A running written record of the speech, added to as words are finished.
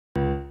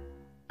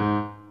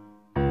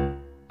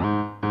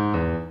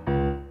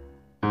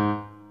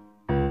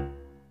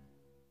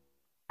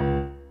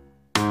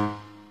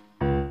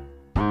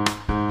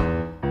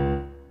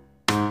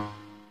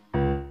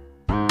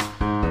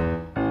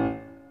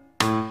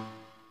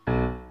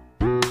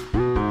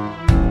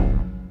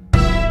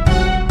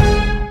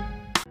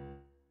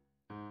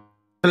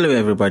Hello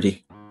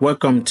everybody,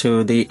 welcome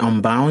to the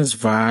Unbounce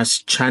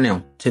Vars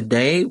channel.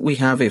 Today we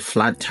have a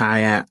flat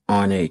tire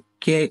on a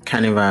KIA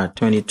Carnival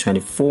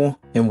 2024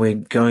 and we're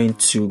going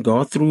to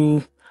go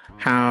through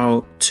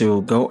how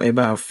to go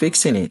about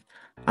fixing it.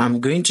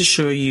 I'm going to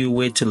show you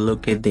where to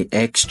locate the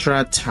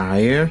extra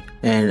tire,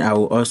 and I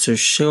will also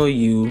show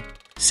you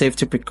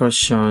safety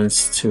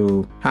precautions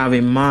to have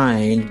in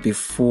mind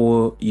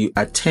before you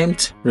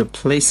attempt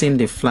replacing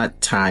the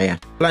flat tire.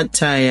 Flat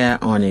tire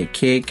on a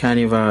KIA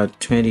Carnival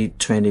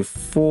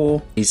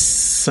 2024 is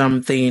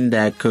something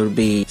that could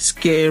be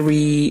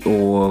scary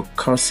or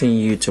causing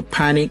you to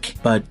panic,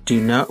 but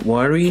do not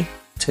worry.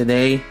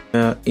 Today,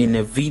 in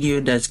a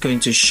video that's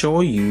going to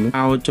show you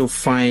how to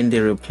find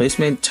the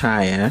replacement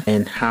tire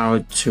and how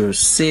to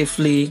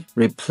safely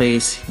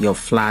replace your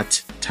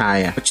flat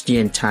tire. Watch the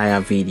entire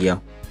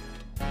video.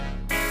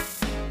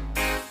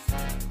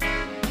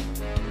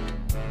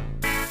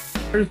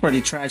 For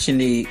the trash in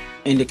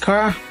the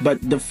car,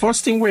 but the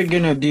first thing we're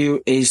gonna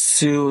do is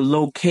to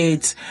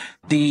locate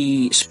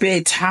the spare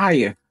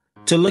tire.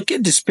 To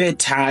locate the spare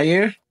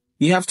tire,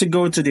 you have to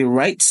go to the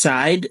right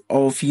side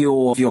of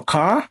your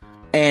car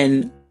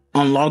and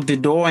unlock the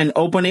door and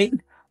open it.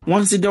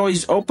 Once the door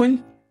is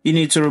open, you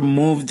need to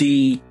remove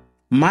the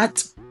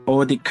mat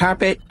or the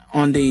carpet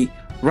on the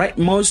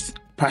rightmost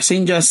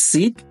passenger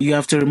seat. You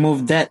have to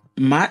remove that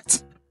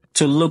mat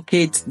to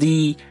locate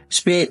the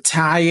spare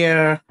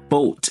tire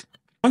bolt.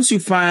 Once you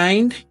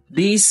find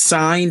this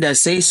sign that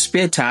says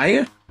spare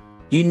tire,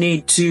 you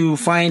need to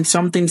find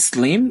something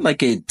slim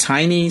like a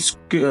tiny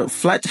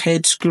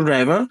flathead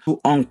screwdriver to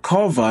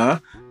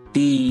uncover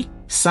the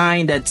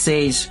sign that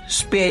says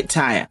spare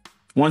tire.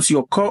 Once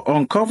you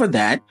uncover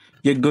that,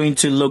 you're going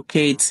to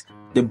locate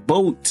the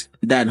bolt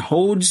that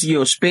holds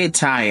your spare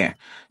tire.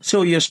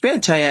 So your spare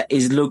tire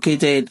is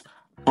located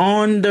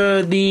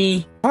under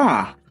the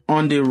car,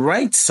 on the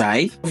right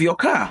side of your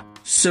car.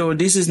 So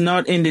this is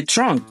not in the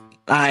trunk,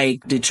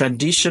 like the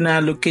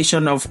traditional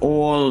location of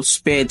all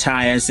spare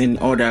tires in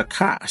other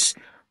cars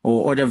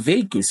or other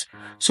vehicles.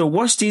 So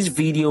watch this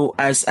video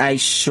as I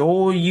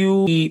show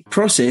you the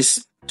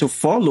process to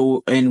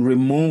follow and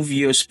remove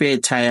your spare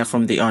tire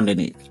from the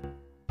underneath.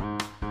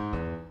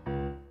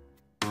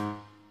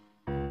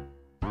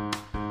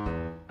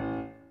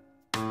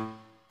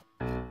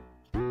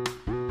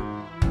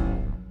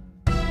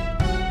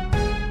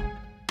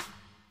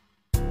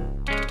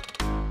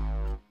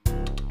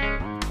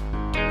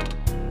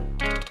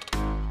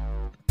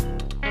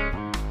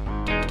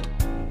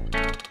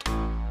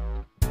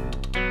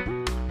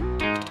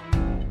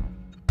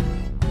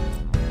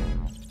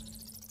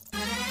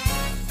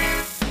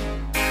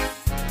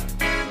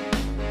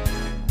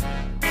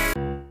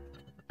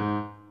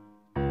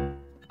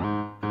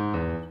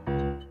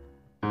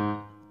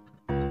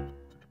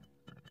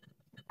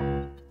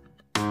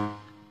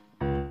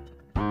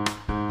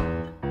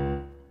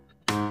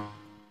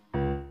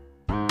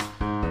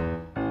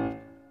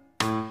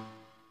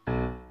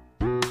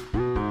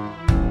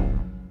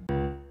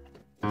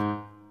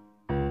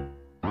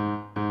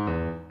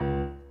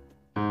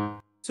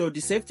 So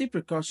the safety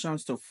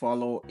precautions to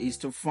follow is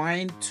to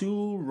find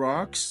two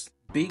rocks,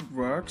 big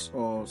rocks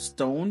or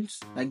stones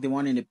like the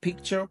one in the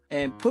picture,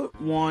 and put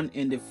one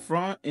in the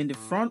front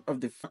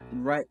of the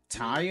right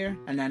tire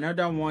and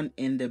another one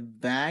in the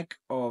back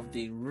of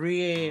the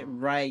rear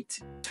right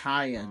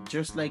tire,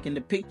 just like in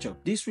the picture.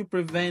 This will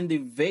prevent the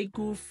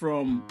vehicle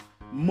from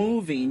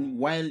moving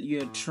while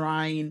you're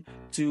trying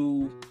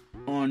to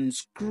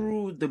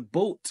unscrew the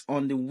bolt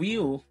on the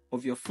wheel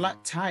of your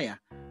flat tire.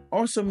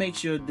 Also make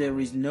sure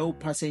there is no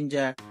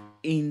passenger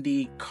in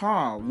the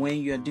car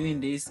when you're doing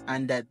this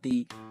and that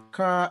the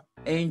car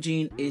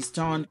engine is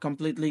turned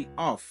completely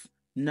off.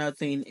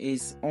 Nothing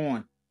is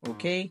on.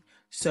 Okay,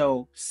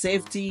 so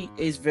safety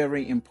is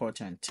very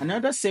important.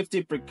 Another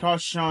safety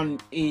precaution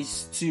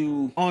is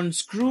to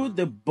unscrew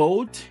the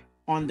bolt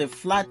on the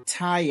flat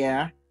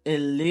tire a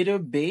little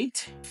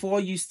bit before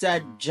you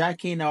start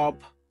jacking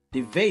up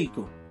the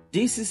vehicle.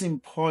 This is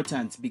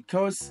important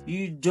because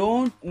you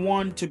don't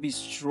want to be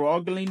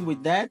struggling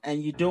with that,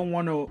 and you don't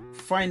want to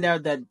find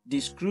out that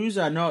the screws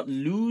are not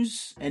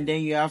loose and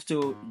then you have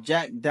to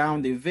jack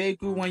down the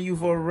vehicle when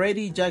you've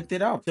already jacked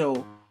it up.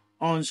 So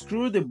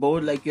unscrew the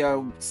bolt like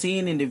you're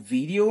seeing in the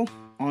video.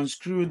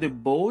 Unscrew the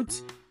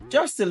bolt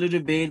just a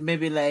little bit,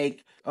 maybe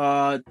like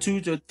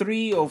 2 to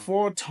 3 or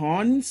 4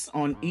 turns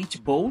on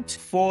each bolt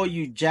before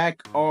you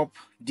jack up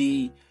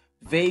the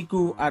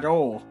vehicle at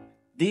all.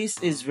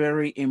 This is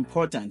very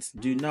important.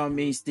 Do not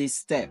miss this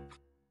step.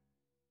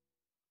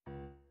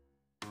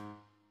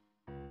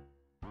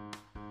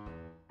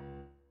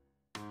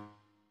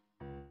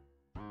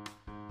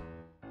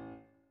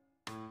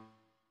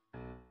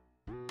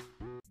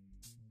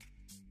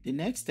 The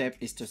next step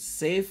is to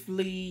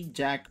safely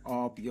jack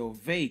up your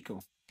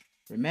vehicle.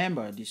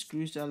 Remember, the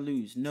screws are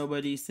loose.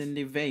 Nobody's in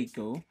the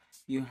vehicle.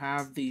 You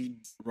have the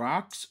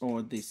rocks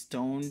or the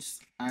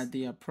stones at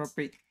the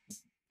appropriate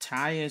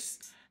tires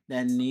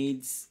that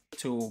needs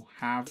to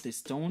have the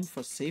stone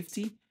for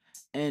safety,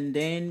 and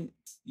then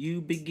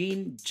you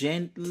begin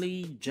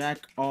gently jack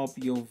up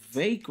your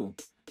vehicle.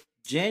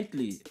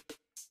 Gently.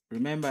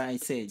 Remember, I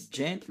said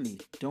gently.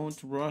 Don't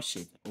rush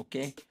it,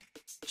 okay?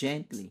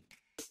 Gently.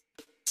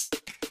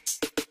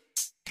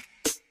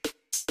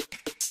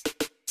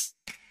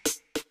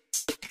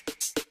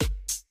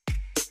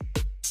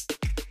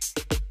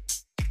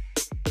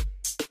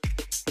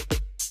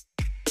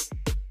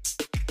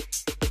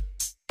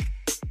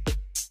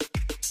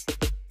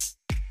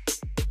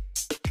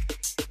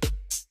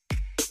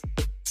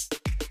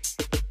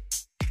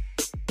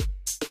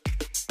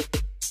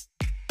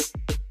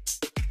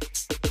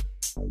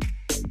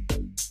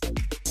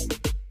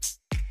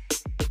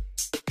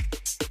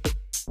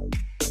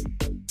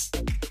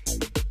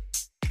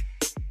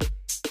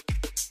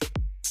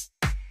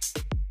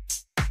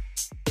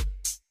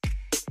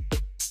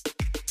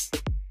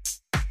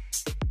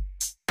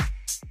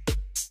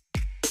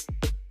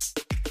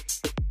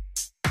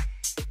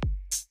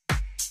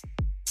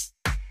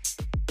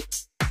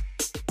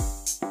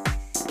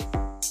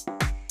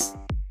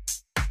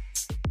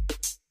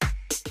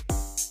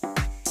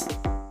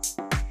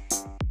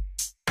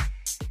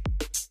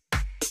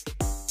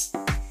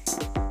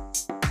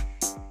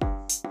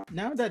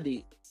 Now that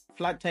the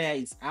flat tire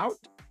is out,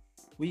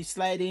 we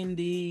slide in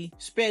the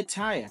spare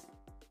tire.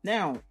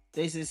 Now,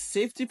 there's a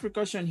safety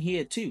precaution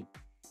here too.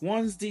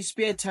 Once the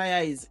spare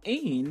tire is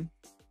in,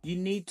 you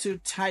need to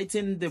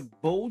tighten the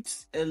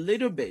bolts a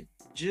little bit,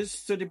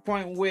 just to the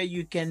point where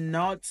you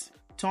cannot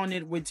turn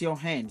it with your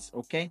hands,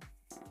 okay?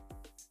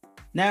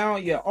 Now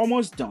you're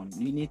almost done.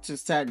 You need to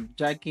start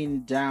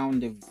jacking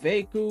down the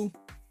vehicle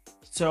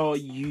so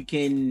you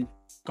can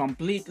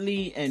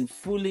completely and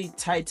fully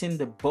tighten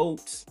the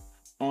bolts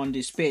on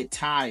the spare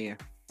tire.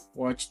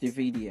 Watch the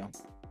video.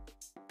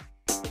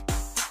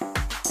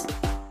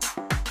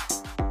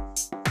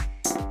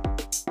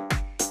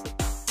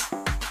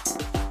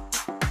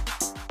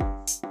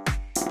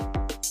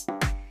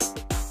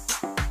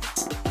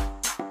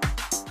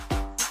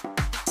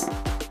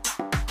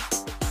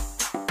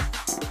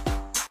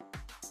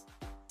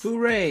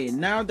 Hooray!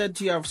 Now that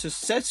you have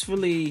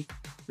successfully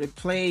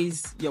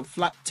replaced your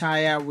flat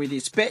tire with a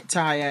spare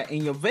tire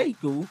in your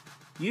vehicle,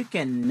 you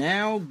can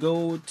now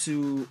go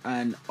to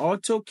an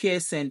auto care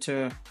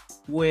center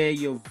where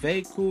your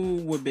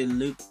vehicle's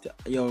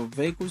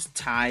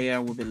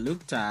tire will be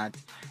looked at,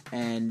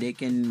 and they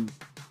can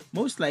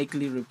most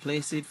likely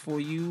replace it for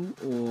you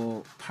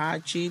or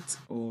patch it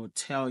or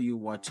tell you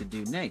what to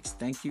do next.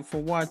 Thank you for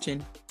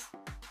watching.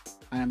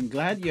 I'm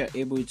glad you're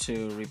able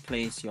to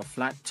replace your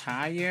flat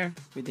tire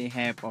with the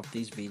help of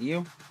this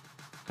video.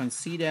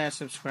 Consider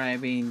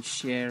subscribing,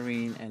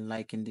 sharing, and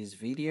liking this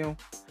video.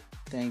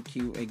 Thank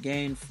you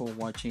again for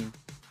watching,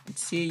 and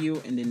see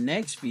you in the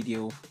next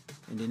video.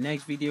 In the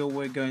next video,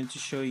 we're going to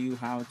show you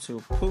how to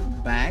put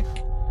back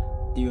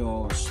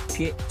your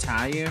spare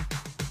tire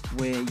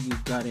where you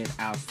got it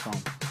out from.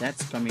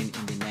 That's coming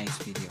in the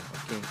next video.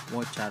 Okay,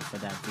 watch out for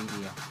that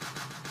video.